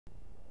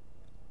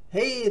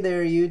Hey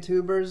there,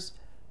 YouTubers.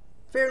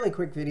 Fairly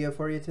quick video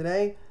for you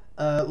today.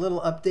 A little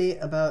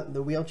update about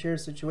the wheelchair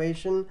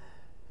situation.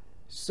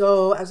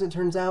 So, as it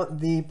turns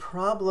out, the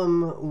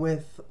problem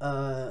with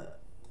the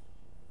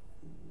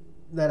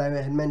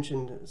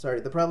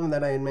problem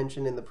that I had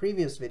mentioned in the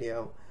previous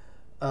video,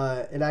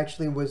 it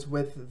actually was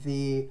with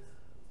the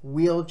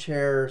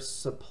wheelchair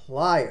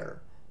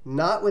supplier,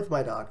 not with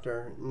my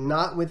doctor,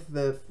 not with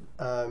the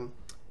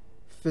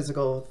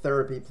physical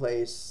therapy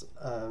place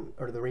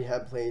or the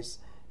rehab place.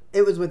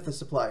 It was with the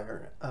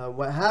supplier.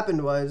 What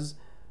happened was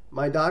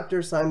my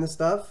doctor signed the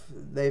stuff.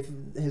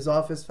 His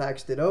office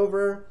faxed it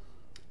over.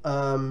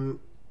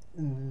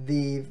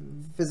 The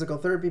physical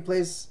therapy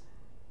place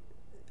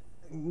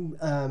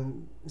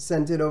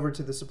sent it over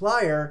to the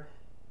supplier,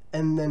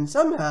 and then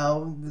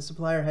somehow the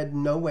supplier had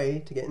no way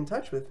to get in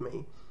touch with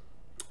me.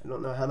 I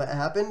don't know how that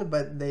happened,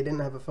 but they didn't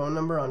have a phone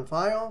number on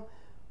file,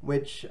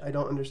 which I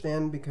don't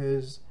understand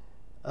because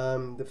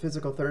the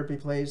physical therapy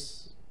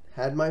place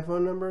had my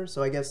phone number,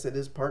 so I guess it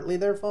is partly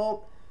their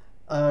fault.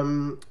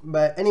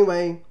 But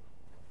anyway,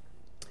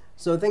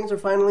 so things are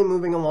finally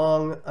moving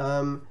along.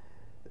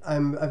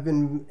 I've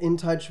been in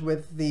touch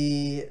with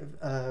the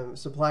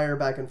supplier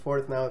back and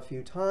forth now a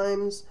few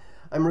times.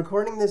 I'm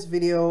recording this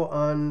video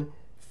on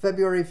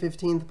February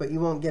 15th, but you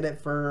won't get it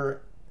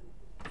for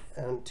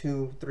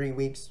 2-3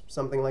 weeks,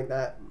 something like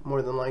that,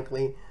 more than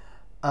likely.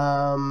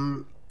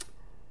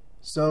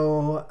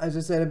 So, as I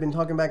said, I've been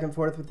talking back and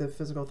forth with the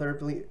physical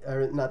therapy,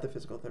 or not the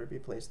physical therapy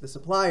place, the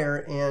supplier,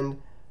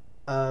 and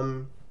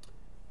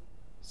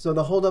so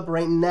the holdup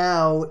right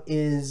now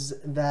is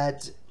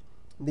that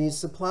the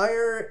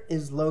supplier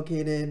is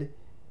located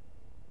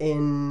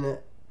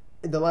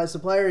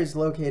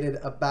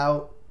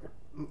about,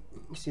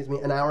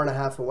 an hour and a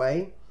half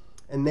away,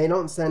 and they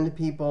don't send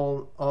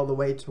people all the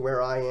way to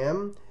where I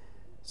am.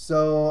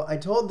 So I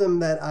told them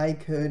that I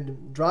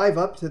could drive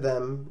up to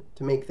them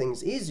to make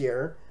things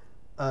easier,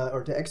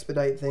 or to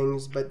expedite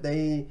things, but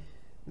they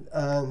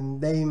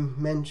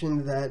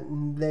mentioned that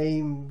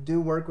they do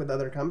work with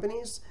other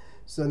companies,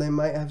 so they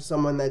might have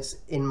someone that's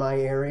in my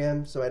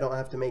area, so I don't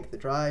have to make the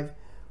drive.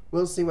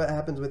 We'll see what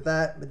happens with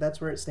that, but that's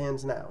where it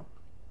stands now.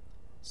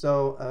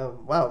 So,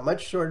 wow,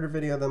 much shorter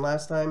video than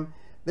last time.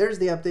 There's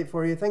the update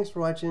for you. Thanks for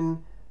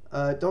watching.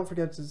 Don't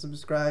forget to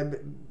subscribe.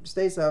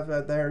 Stay safe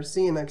out there.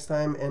 See you next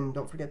time, and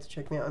don't forget to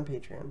check me out on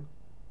Patreon.